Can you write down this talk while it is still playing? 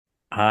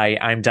Hi,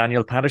 I'm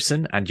Daniel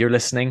Patterson, and you're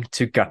listening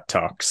to Gut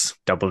Talks.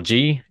 Double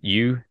G,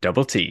 U,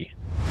 double T.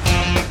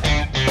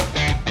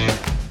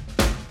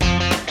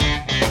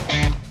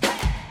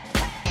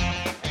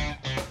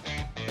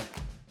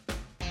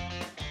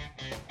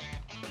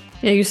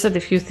 Yeah, you said a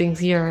few things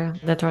here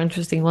that are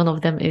interesting. One of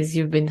them is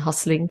you've been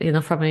hustling,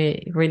 from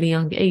a really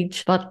young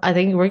age. But I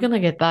think we're going to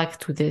get back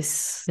to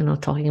this,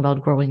 talking about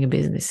growing a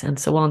business and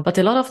so on. But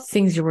a lot of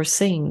things you were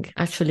saying,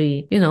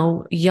 actually,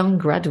 young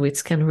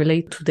graduates can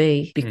relate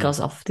today because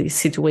of the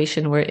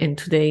situation we're in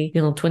today,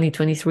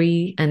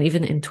 2023 and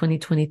even in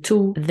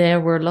 2022,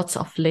 there were lots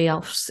of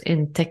layoffs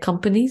in tech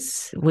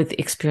companies with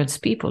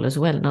experienced people as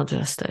well, not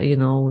just,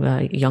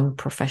 young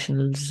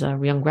professionals,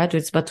 young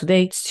graduates, but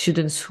today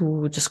students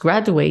who just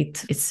graduate,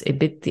 it's a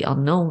bit the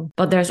unknown.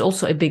 But there's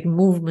also a big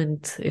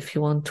movement, if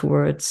you want,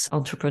 towards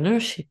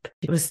entrepreneurship.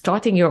 It was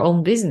starting your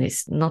own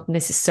business, not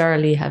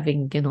necessarily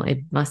having,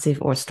 a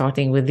massive or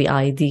starting with the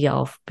idea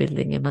of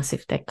building a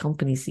massive tech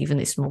companies,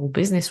 even a small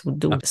business would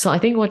do. So I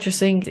think what you're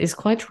saying is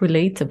quite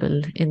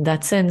relatable in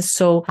that sense.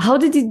 So how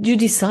did you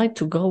decide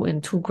to go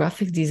into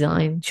graphic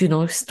design,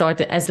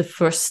 start as the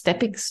first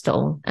stepping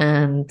stone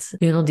and,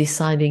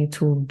 deciding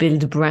to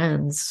build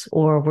brands?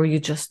 Or were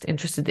you just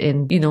interested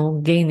in,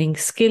 gaining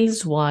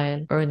skills while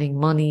earning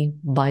money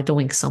by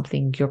doing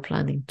something you're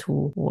planning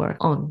to work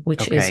on,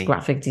 which is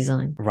graphic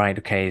design? Right.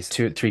 Okay. It's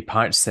three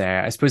parts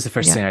there. I suppose the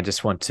first Yeah. thing I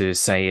just want to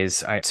say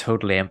is I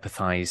totally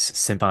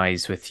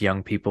sympathize with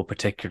young people,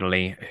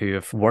 particularly who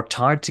have worked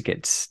hard to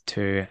get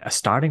to a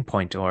starting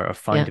point or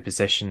find a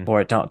position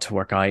for it not to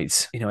work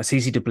out. It's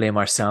easy to blame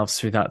ourselves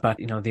through that, but,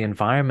 the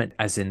environment,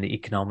 as in the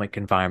economic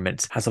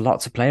environment, has a lot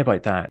to play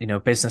about that.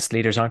 Business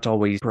leaders aren't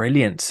always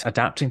brilliant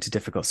adapting to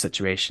difficult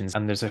situations,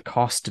 and there's a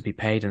cost to be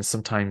paid. And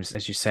sometimes,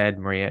 as you said,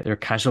 Maria, there are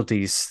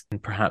casualties,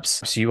 and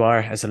perhaps you are,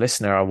 as a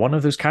listener, are one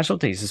of those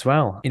casualties as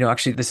well.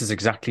 Actually, this is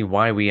exactly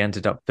why we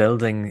ended up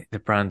building the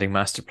branding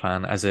master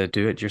plan as a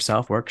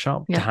do-it-yourself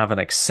workshop, to have an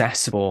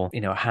accessible,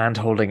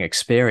 hand-holding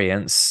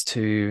experience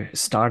to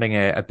starting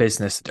a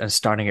business and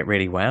starting it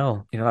really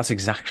well. That's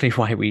exactly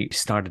why we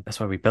started. That's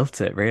why we built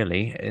it,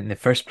 really, in the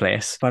first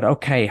place. But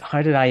okay,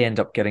 how did I end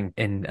up getting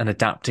in and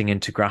adapting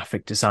into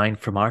graphic design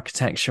from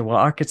architecture? Well,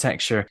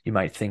 architecture, you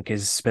might think,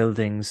 is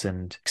buildings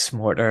and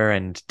mortar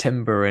and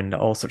timber and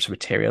all sorts of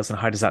materials. And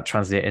how does that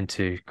translate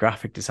into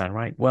graphic design,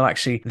 right? Well,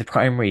 actually, the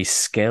primary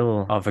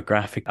skill of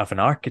an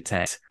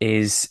architect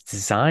is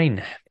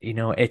design.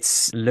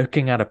 It's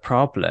looking at a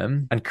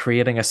problem and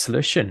creating a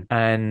solution.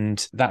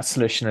 And that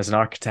solution as an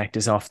architect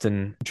is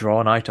often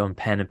drawn out on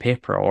pen and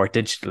paper or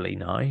digitally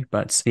now.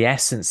 But the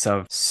essence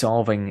of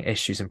solving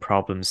issues and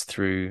problems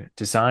through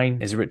design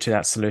is a route to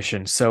that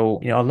solution.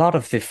 So, a lot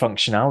of the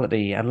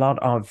functionality, a lot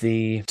of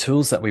the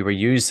tools that we were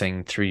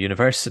using through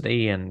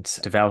university and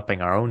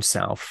developing our own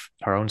selves,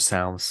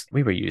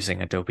 we were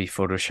using Adobe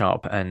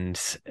Photoshop and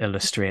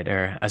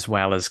Illustrator, as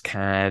well as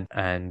CAD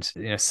and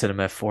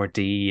Cinema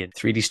 4D and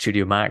 3D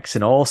Studio Max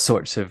and all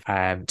sorts of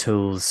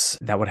tools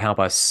that would help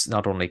us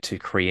not only to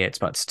create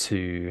but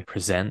to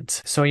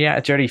present. So yeah,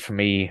 a journey for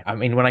me. I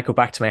mean, when I go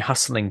back to my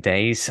hustling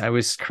days, I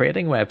was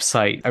creating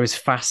websites. I was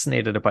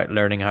fascinated about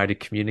learning how to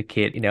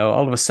communicate.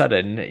 All of a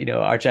sudden,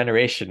 our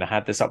generation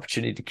had this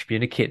opportunity to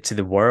communicate to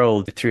the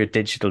world through a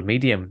digital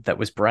medium that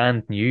was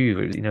brand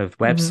new. The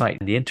website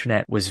and the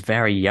internet was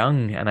very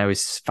young, and I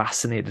was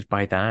fascinated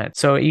by that.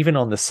 So even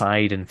on the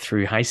side and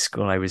through high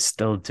school, I was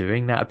still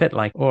doing that, a bit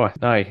like, oh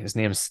no, his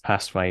name's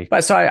passed away.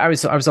 But so I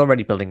was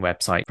already building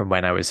websites from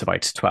when I was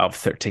about 12,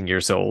 13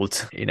 years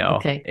old,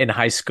 in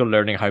high school,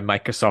 learning how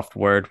Microsoft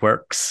Word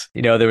works.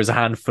 There was a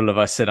handful of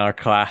us in our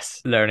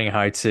class learning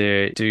how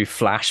to do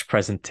Flash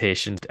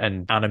presentations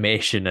and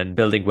animation and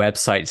building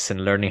websites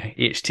and learning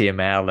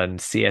HTML and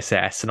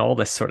CSS and all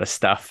this sort of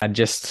stuff, and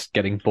just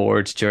getting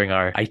bored during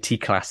our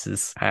IT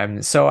classes.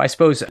 So I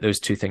suppose those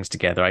two things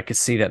together, I could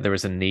see that there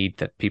was a need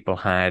that people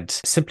had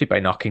simply by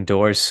knocking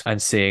doors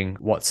and seeing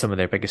what some of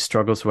their biggest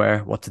struggles were.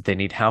 What did they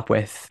need help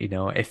with?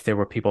 If there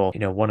were people,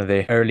 one of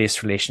the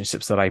earliest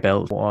relationships that I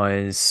built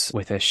was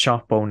with a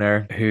shop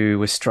owner who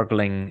was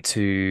struggling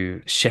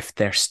to shift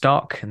their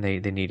stock, and they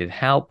needed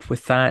help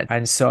with that.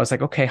 And so I was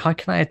like, okay, how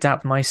can I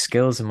adapt my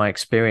skills and my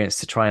experience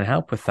to try and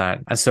help with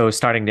that? And so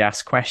starting to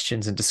ask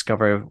questions and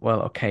discover,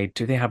 well, okay,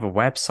 do they have a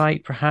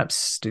website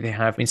perhaps? Do they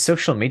have,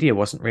 social media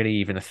wasn't really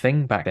even a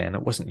thing back then.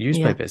 It wasn't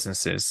used by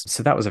businesses.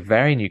 So that was a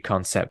very new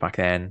concept back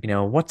then.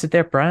 What did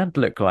their brand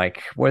look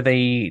like? Were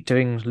they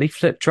doing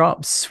leaflet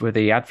drops? Were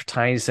they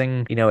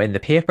advertising, in the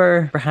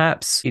paper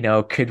perhaps?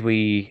 Could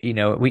we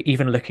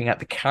even looking at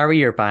the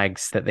carrier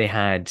bags that they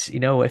had,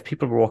 if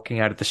people were walking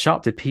out of the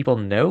shop, did people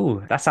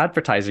know? That's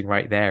advertising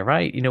right there,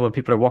 right? When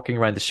people are walking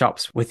around the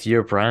shops with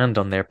your brand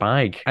on their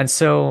bag. And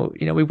so,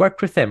 we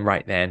worked with them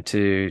right then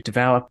to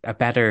develop a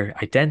better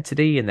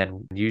identity, and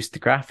then used the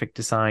graphic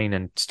design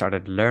and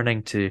started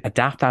learning to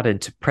adapt that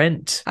into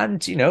print.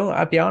 And,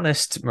 I'll be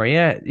honest,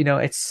 Maria,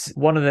 it's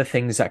one of the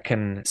things that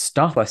can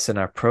stop us in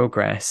our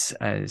progress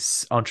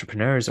as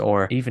entrepreneurs,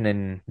 or even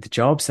in the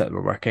jobs that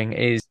we're working,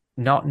 is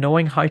not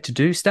knowing how to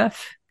do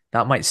stuff.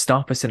 that might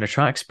stop us in our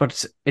tracks,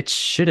 but it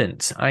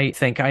shouldn't. I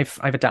think I've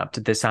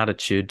adapted this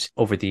attitude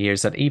over the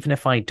years that even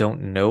if I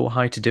don't know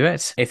how to do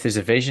it, if there's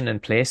a vision in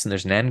place and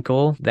there's an end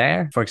goal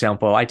there, for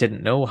example, I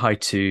didn't know how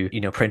to,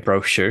 print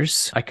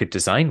brochures. I could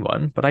design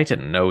one, but I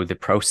didn't know the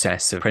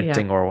process of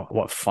printing or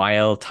what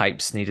file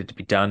types needed to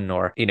be done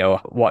or,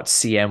 what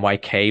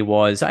CMYK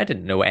was. I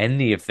didn't know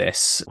any of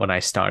this when I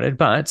started,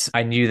 but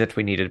I knew that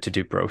we needed to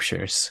do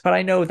brochures. But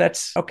I know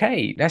that's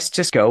okay. Let's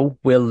just go.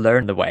 We'll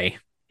learn the way.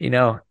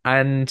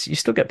 And you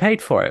still get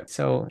paid for it.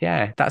 So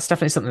yeah, that's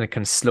definitely something that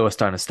can slow us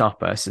down and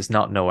stop us, is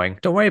not knowing.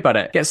 Don't worry about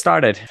it. Get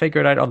started.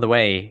 Figure it out on the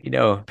way.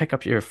 Pick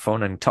up your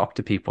phone and talk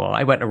to people.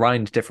 I went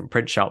around different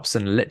print shops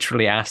and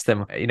literally asked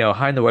them,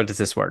 how in the world does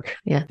this work?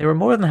 Yeah. They were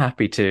more than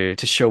happy to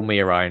show me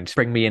around,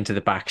 bring me into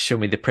the back, show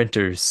me the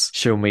printers,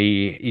 show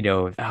me,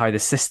 how the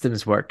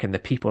systems work and the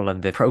people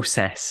and the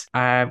process.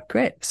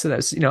 Great. So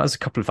that's, that was a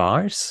couple of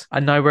hours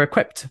and now we're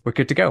equipped. We're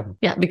good to go.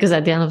 Yeah, because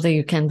at the end of the day,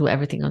 you can't do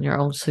everything on your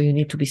own. So you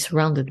need to be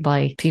surrounded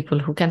by people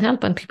who can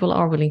help, and people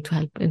are willing to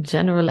help in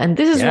general. And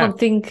this is one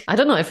thing, I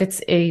don't know if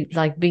it's a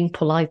being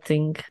polite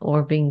thing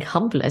or being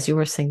humble, as you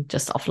were saying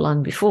just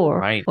offline before,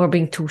 right, or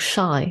being too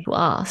shy to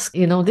ask.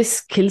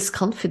 This kills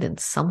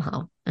confidence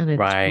somehow. And it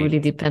really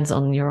depends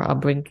on your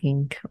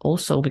upbringing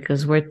also,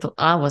 because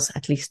I was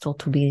at least taught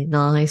to be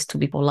nice, to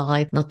be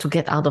polite, not to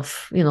get out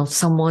of,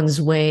 someone's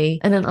way.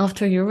 And then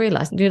after you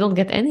realize you don't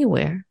get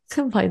anywhere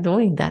by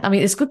doing that. I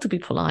mean, it's good to be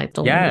polite.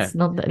 It's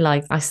not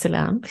like I still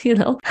am,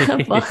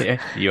 but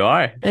you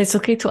are. It's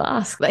okay to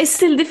ask. But it's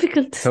still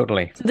difficult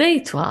today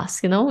to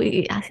ask,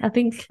 I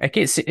think it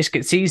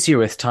gets easier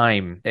with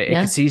time. It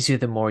gets easier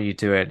the more you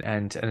do it.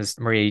 And as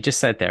Maria, you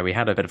just said there, we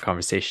had a bit of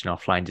conversation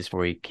offline just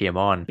before we came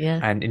on. Yeah.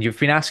 And you've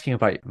been asking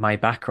about my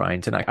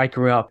background, and I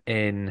grew up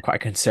in quite a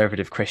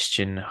conservative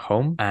Christian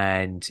home,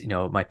 and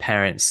my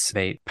parents,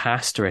 they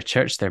pastor a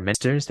church, they're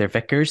ministers, they're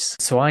vicars,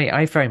 so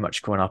I very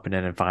much grown up in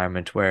an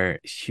environment where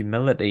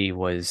humility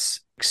was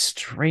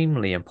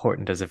extremely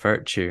important as a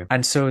virtue.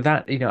 And so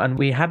that, and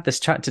we had this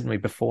chat, didn't we,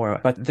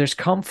 before, but there's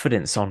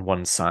confidence on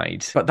one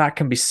side, but that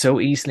can be so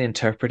easily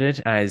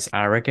interpreted as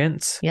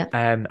arrogance. Yeah.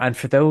 And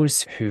for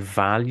those who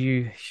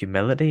value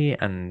humility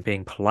and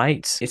being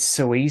polite, it's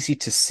so easy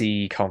to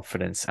see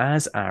confidence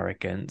as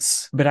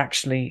arrogance, but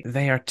actually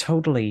they are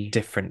totally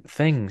different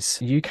things.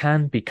 You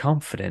can be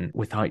confident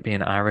without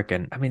being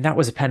arrogant. I mean, that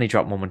was a penny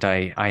drop moment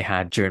I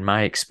had during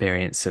my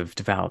experience of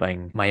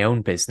developing my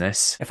own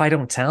business. If I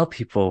don't tell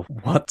people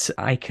what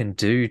I can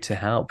do to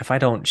help, if I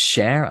don't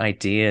share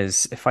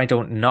ideas, if I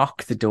don't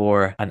knock the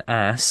door and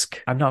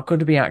ask, I'm not going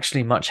to be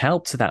actually much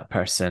help to that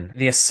person.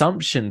 The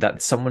assumption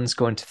that someone's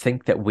going to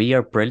think that we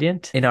are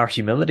brilliant in our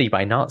humility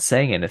by not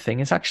saying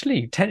anything is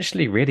actually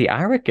potentially really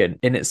arrogant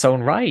in its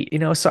own right.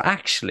 So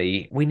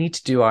actually we need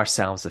to do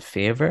ourselves a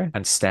favor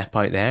and step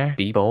out there,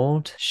 be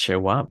bold,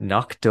 show up,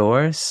 knock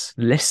doors,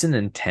 listen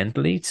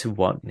intently to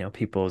what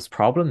people's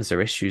problems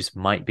or issues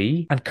might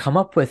be, and come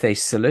up with a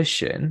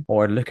solution,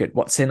 or look at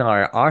what's in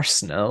our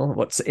arsenal,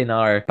 what's in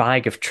our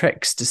bag of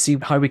tricks, to see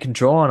how we can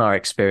draw on our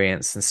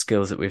experience and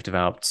skills that we've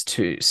developed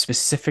to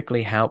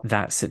specifically help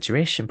that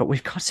situation. But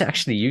we've got to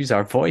actually use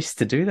our voice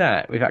to do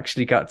that. We've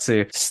actually got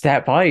to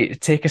step out,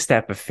 take a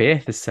step of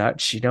faith as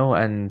such,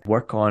 and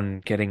work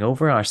on getting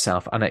over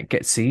ourselves. And it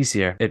gets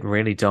easier. It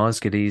really does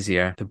get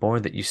easier. The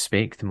more that you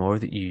speak, the more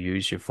that you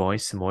use your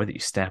voice, the more that you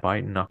step out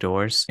and knock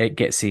doors, it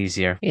gets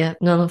easier. Yeah,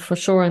 no, for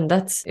sure. And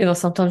that's,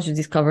 sometimes you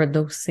discover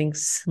those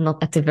things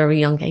not at a very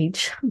young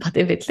age, but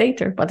a bit later.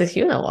 But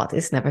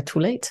it's never too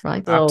late,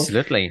 right? So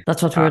absolutely.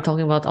 That's what we were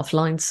talking about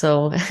offline.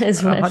 So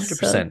as well.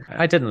 100%.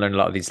 I didn't learn a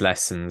lot of these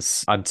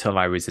lessons until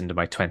I was into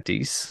my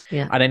 20s.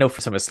 Yeah. And I know for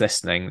some of us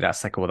listening,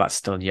 that's like, well, that's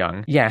still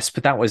young. Yes,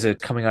 but that was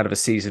coming out of a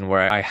season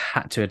where I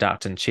had to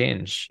adapt and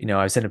change.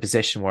 I was in a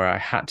position where I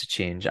had to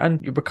change,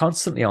 and we're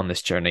constantly on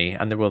this journey.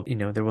 And there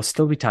will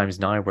still be times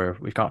now where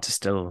we've got to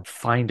still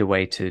find a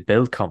way to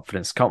build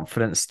confidence.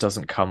 Confidence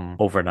doesn't come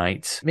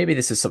overnight. Maybe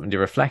this is something to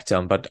reflect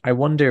on, but I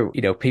wonder,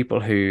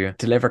 people who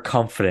deliver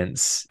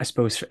confidence, I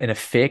suppose, in a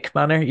fake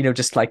manner,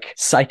 just like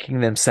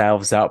psyching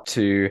themselves up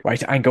to,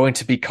 right, I'm going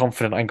to be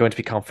confident.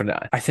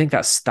 I think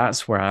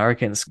that's where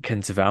arrogance can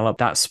develop,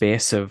 that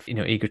space of,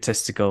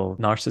 egotistical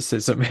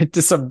narcissism.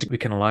 To some degree, we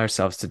can allow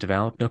ourselves to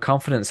develop.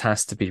 Confidence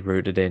has to be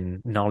rooted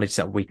in knowledge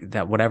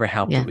that whatever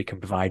help that we can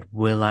provide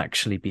will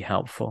actually be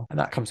helpful. And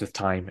that comes with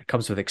time. It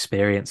comes with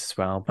experience as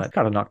well, but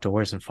got to knock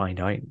doors and find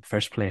out in the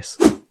first place.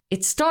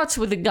 It starts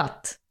with the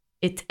gut.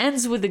 It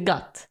ends with the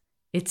gut.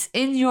 It's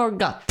in your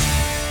gut.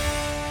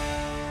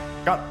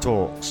 Gut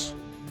Talks.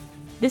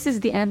 This is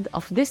the end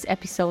of this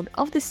episode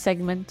of this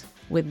segment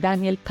with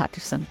Daniel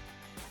Patterson.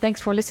 Thanks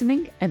for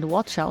listening, and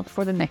watch out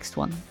for the next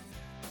one.